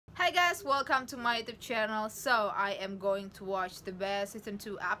Hi guys, welcome to my YouTube channel. So I am going to watch The Bear season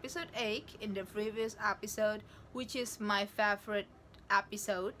 2 episode 8 in the previous episode, which is my favorite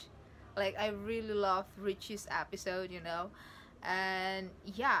episode. Like, I really love Richie's episode, you know. And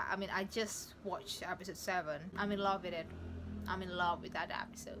yeah, I mean, I just watched episode 7. I'm in love with it. I'm in love with that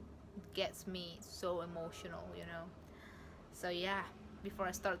episode. It gets me so emotional, you know. So yeah, before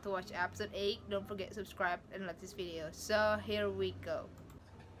I start to watch episode 8, don't forget to subscribe and like this video. So here we go.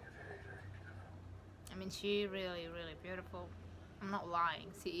 I mean, she really beautiful. I'm not lying,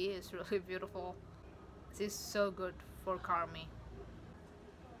 she is really beautiful. She's so good for Carmi.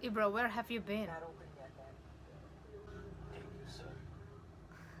 Ibra, where have you been? Not open yet, then. Thank you, sir.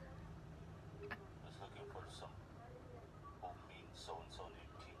 Just looking for some old mean so-and-so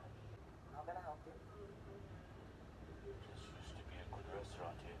named Tina. How can I help you? Just used to be a good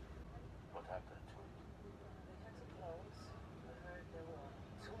restaurant here. What happened to it? They had to close. I heard there were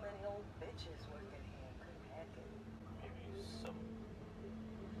too many old bitches working here. Couldn't hack it. Maybe some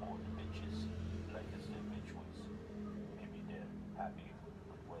old bitches, like as their bitch was. Maybe they're happy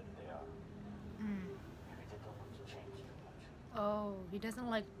with where they are. Maybe they don't want to change too much. Oh, he doesn't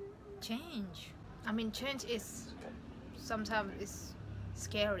like change. I mean, change is sometimes is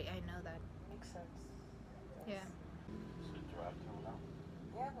scary. I know that. Makes sense. Yeah. So drive through now.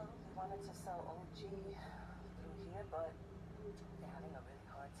 Yeah, well, we wanted to sell OG through here, but they're having a really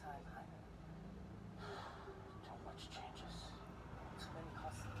hard time hiring. Too much changes. Too many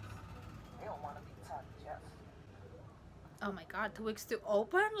hustlers. They don't want to be top Jeff. Oh my god, 2 weeks to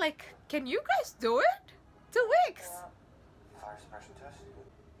open? Like, can you guys do it? 2 weeks? Fire suppression test?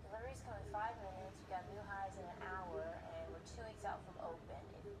 Deliveries come in 5 minutes, we got new highs in an hour, and we're 2 weeks out from open.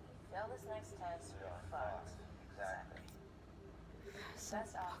 If we fail this next test, we're fucked. Exactly. So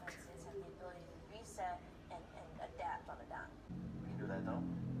Best offenses have the ability to reset and adapt on a dime. We can do that though?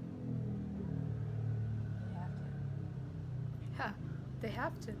 We have to. yeah, they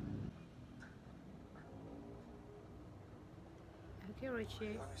have to. Okay,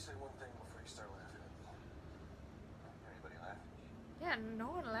 Richie. Let me say one thing before you start laughing at me. Anybody laughing? Yeah, no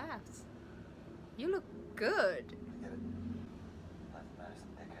one laughs. You look good. I get it. Laughing Madison,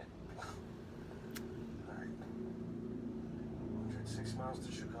 dickhead. Alright. 106 miles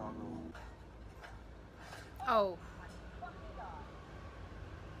to Chicago. Oh.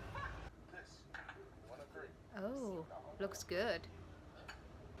 This. 103. Oh, looks good.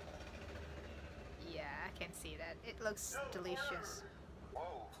 Yeah, I can see that. It looks delicious.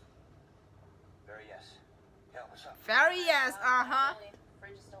 Whoa. Very yes. Yeah, what's up? Very yes, uh-huh.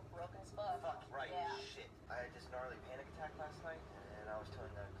 Fridge is still broken as fuck. Fuck, right, Yeah. shit. I had this gnarly panic attack last night, and I was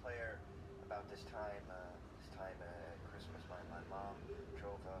telling Claire about this time at Christmas, my mom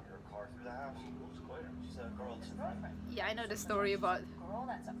drove her car through the house. Who's Claire? She's a girl that's His in front. girlfriend. Yeah, I know the story about Girl,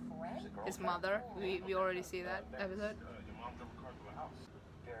 that's a friend? She's a his girlfriend. mother. We already see that episode. Your mom drove a car through a house.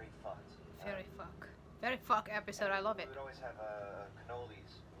 Very fucked. Very fuck episode. I love it. We would always have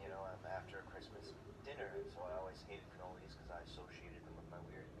cannolis, you know, after Christmas dinner, and so I always hated cannolis because I associated them with my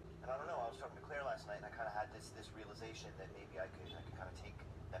weird. And I don't know, I was talking to Claire last night, and I kind of had this realization that maybe I could kind of take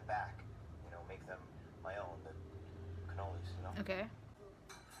them back, you know, make them my own, the cannolis, you know. Okay.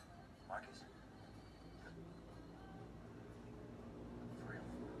 Marcus. For real.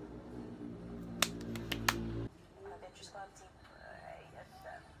 I'll get your squad team. Yes,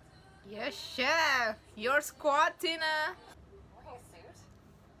 chef. Yes, chef. Your squad, Tina. Wearing a suit?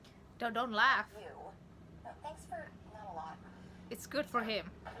 Don't laugh. You. No, thanks for not a lot. It's good for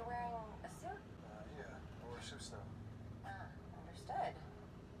him. You're wearing a suit? Yeah. I wear suits now. Understood.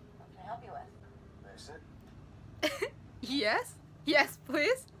 What can I help you with? May I sit? Yes? Yes,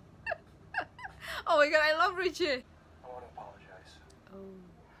 please. Oh my god, I love Richie. I want to apologize. Oh.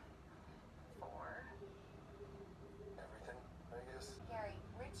 For? Everything, I guess. Gary,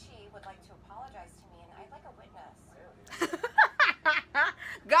 Richie would like to apologize to me, and I'd like a witness.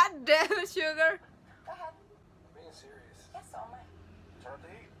 God damn it, sugar. Go ahead. I'm being serious. Yes, so am I. Turn up the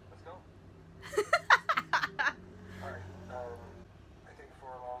heat. Let's go. Alright, I think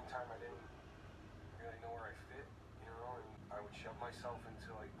for a long time I didn't really know where I fit, you know, and I would shove myself into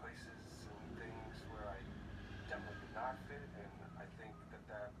like places and things where I definitely did not fit, and I think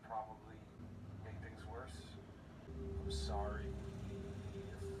that probably made things worse. I'm sorry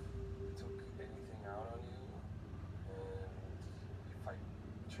if I took anything out on you, and if I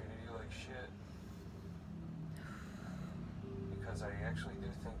treated you like shit. Because I actually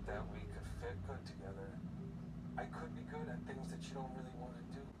do think that we could fit good together. I could be good at things that you don't really want to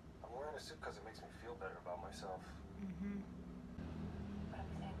do. I'm wearing a suit because it makes me feel better about myself. What do you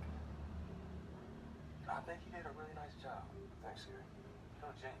think? I think you did a really nice job. Thanks, Gary. You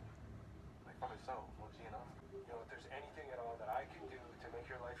know, Jane, Probably so, well, you know. You know, if there's anything at all that I can do to make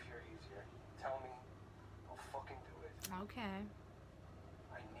your life here easier, tell me. I'll fucking do it. Okay.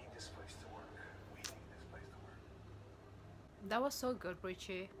 I need this place to work. We need this place to work. That was so good,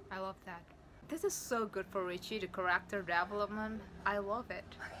 Richie. I love that. This is so good for Richie, the character development. I love it.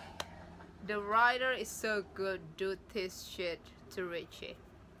 The writer is so good, do this shit to Richie.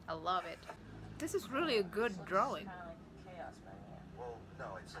 I love it. This is really a good drawing. Kind of like chaos menu. Well,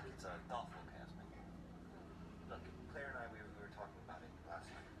 no, it's like it's a thoughtful chaos menu. Look, Claire and I, we were talking about it last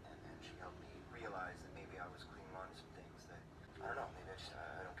night, and she helped me realize that maybe I was clinging on to some things that, I don't know, maybe I just,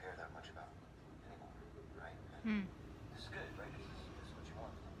 I don't care that much about anymore, right? And this is good, right? This is what you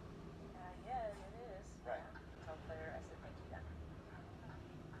want. Yeah, it is. Right. Yeah. Tell Claire I said thank you then.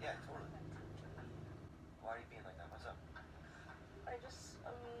 Yeah, totally. Why are you being like that? What's up? I just,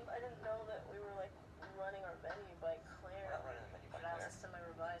 I didn't know that we were like running our menu by Claire. We're not running the menu by Should I Claire. also send my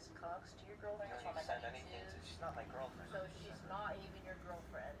revised cogs to your girlfriend? You don't send anything. She's not my girlfriend. So she's not even your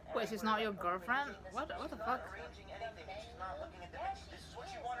girlfriend. And Wait, she's we're, not your like, girlfriend? arranging this What the She's fuck? not arranging anything. She's not looking at the menu. This is what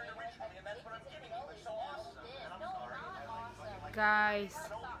she wanted originally, and that's what I'm giving you. It's so awesome. And I'm sorry. I know you fucking like Guys. I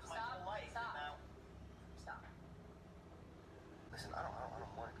know it's my whole life, and now. Stop. Listen, I don't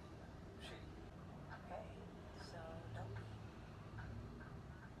want to be shitty. Okay, so don't be.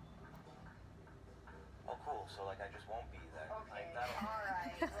 Oh, cool. So like, I just won't be there. Okay, Like, that'll.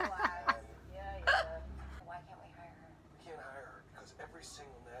 alright, relax. Yeah. Why can't we hire her? We can't hire her because every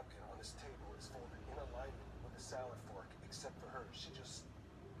single napkin on this table is folded in alignment with a salad fork, except for her. She just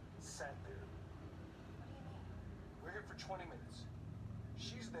sat there. What do you mean? We're here for 20 minutes.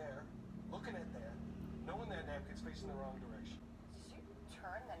 She's there, looking at that, knowing that napkin's facing the wrong direction. Did you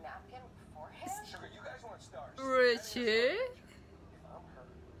turn the napkin beforehand? Sugar, you guys want stars. Richie? If I'm her,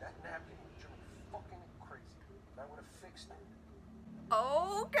 that napkin would drive me fucking crazy. I would have fixed it.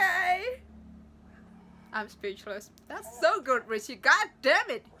 Okay. I'm speechless. That's so good, Richie. God damn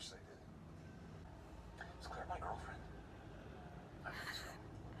it. Of course I did. Is Claire my girlfriend? I think so.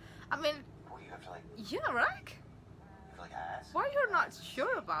 I mean, Well, you have to like, yeah, right? you have to like ask. Why you're not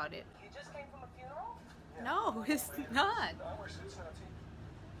sure about it? You just came from a funeral? No, it's not. I wear suits now, too.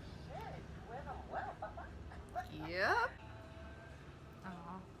 Shit, wear them well, Papa. Yep.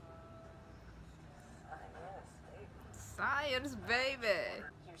 Oh, science, baby.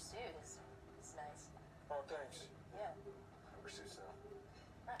 Your suit is nice. Oh, thanks. Yeah, I wear suits now.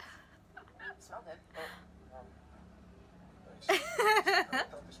 smell good. Thanks. I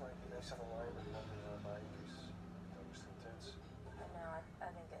thought this might be nice on the line, but nothing on mine because that was intense. No, I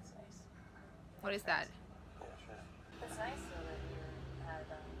think it's nice. What is that? Yeah, sure. It's nice though that you had,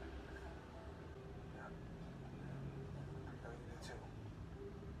 Yeah. I mean, you do too.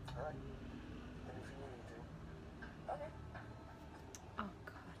 All right. And if you need anything, okay. Oh,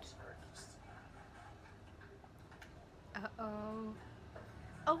 God. just breakfast. Uh-oh.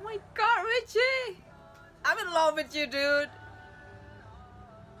 Oh, my God, Richie. I'm in love with you, dude.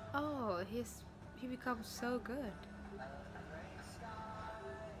 Oh, he becomes so good.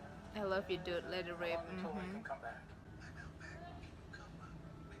 I love you, dude. Let it rip. Until we can come back.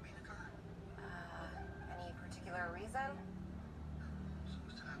 Any particular reason?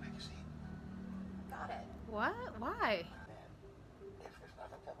 Got it. What? Why? If there's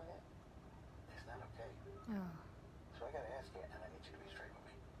nothing coming in, it's not okay. Oh. So I gotta ask you, and I need you to be straight with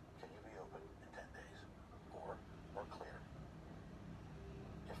me. Can you be open in 10 days? Or clear?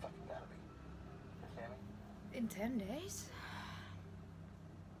 You fucking gotta be. You understand me? In 10 days?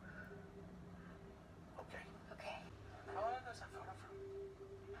 Okay. Okay. How long ago is that photo from?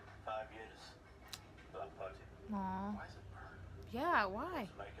 5 years. Block party. Aw. Why is it burned? Yeah, why?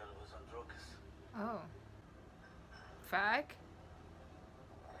 Michael was on drugs. Oh. Fag?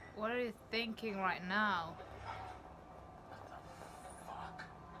 What are you thinking right now? Fuck.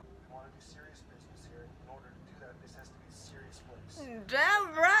 We want to do serious business here. In order to do that, this has to be a serious place.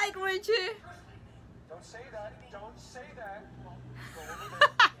 Damn right, Richie! Don't say that. Don't say that. Go over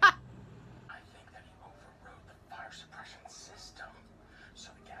there. I think that he overrode the fire suppression system,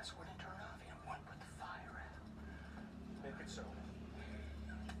 so the gas wouldn't turn off and wouldn't put the fire out. Make it so.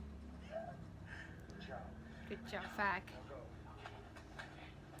 Good job. Good job, Fag. Now go.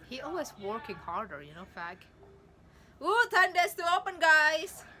 He always working harder, you know, Fag. Ooh, 10 days to open,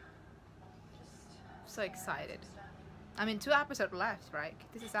 guys! So excited. I mean, 2 episodes left, right?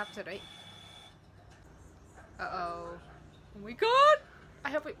 This is episode 8. Uh-oh. Oh my god! I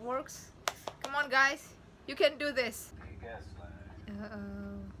hope it works. Come on, guys. You can do this. Uh-oh.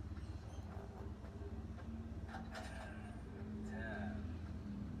 10, 9.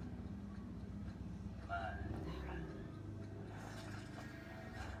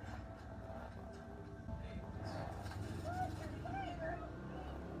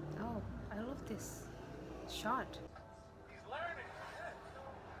 shot. He's learning.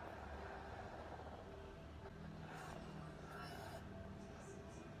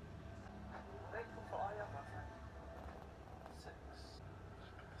 Thankful for all y'all, my friend. 6.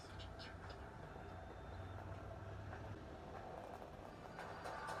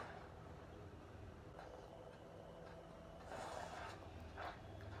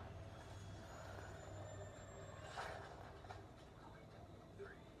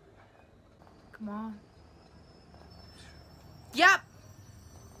 Come on. Yep.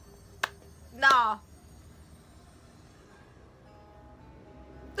 No.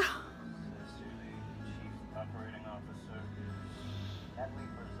 Chief Operating Officer,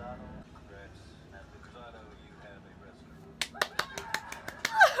 Natalie Berzado. Congrats, Natalie Berzado, you have a restaurant.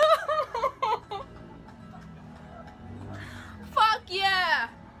 Fuck yeah.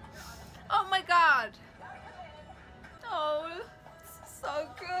 Oh my god. Oh, so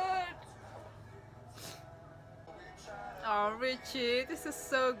good. Oh, Richie, this is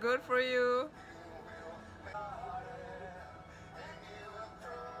so good for you.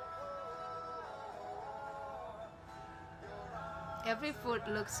 Every food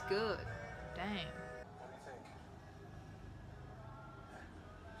looks good. Damn. What do you think?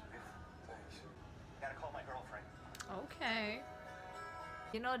 It's beautiful. Thanks. Gotta call my girlfriend. Okay.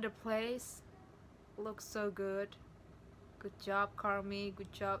 You know, the place looks so good. Good job, Carmi.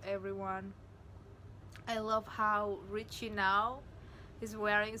 Good job, everyone. I love how Richie now is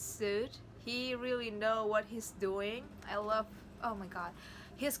wearing a suit. He really know what he's doing. I love, oh my god.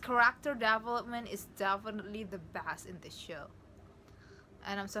 His character development is definitely the best in this show.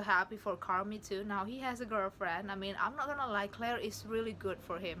 And I'm so happy for Carmi too. Now he has a girlfriend. I mean, I'm not gonna lie, Claire is really good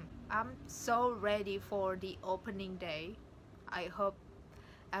for him. I'm so ready for the opening day. I hope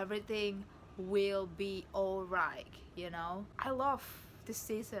everything will be alright, you know. I love this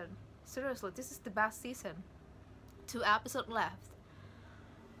season. Seriously, this is the best season. 2 episodes left.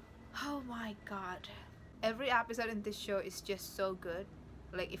 Oh my god. Every episode in this show is just so good.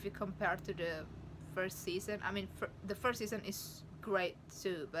 Like if you compare to the first season, I mean the first season is great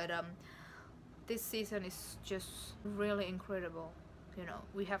too, but this season is just really incredible. You know,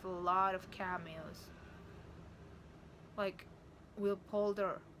 we have a lot of cameos like Will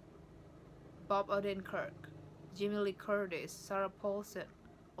Poulter, Bob Odenkirk, Jamie Lee Curtis, Sarah Paulson,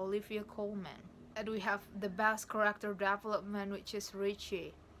 Olivia Colman. And we have the best character development, which is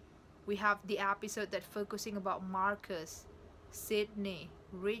Richie. We have the episode that focusing about Marcus, Sydney,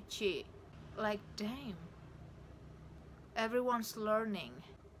 Richie. Like damn, everyone's learning.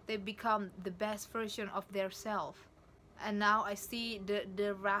 They become the best version of their self. And now I see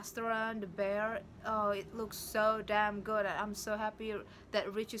the restaurant, the bear. Oh, it looks so damn good. And I'm so happy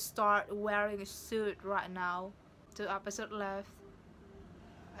that Richie start wearing a suit right now. 2 episodes left.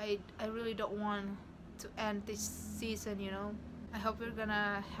 I really don't want to end this season, you know. I hope we're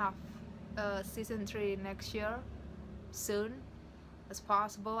gonna have season 3 next year, soon as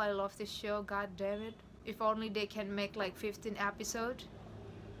possible. I love this show, god damn it. If only they can make like 15 episodes,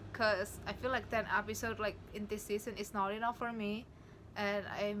 cause I feel like 10 episodes like in this season is not enough for me. And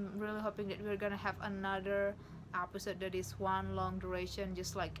I'm really hoping that we're gonna have another episode that is one long duration,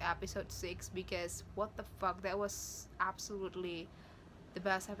 just like episode 6, because what the fuck, that was absolutely the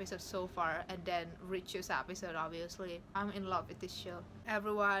best episode so far. And then Richie's episode, obviously. I'm in love with this show.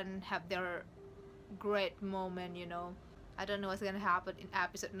 Everyone have their great moment, you know. I don't know what's gonna happen in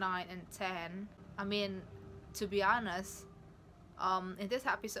episode 9 and 10. I mean, to be honest, in this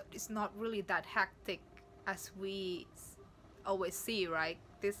episode it's not really that hectic as we always see, right?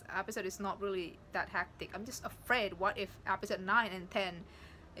 This episode is not really that hectic. I'm just afraid what if episode 9 and 10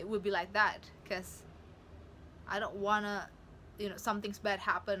 it will be like that, because I don't wanna, you know, something's bad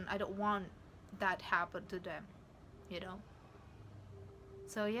happen. I don't want that happen to them, you know.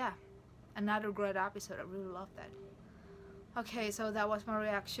 So yeah, another great episode. I really love that. Okay, so that was my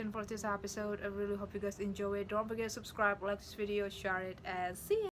reaction for this episode. I really hope you guys enjoy it. Don't forget to subscribe, like this video, share it, and see ya.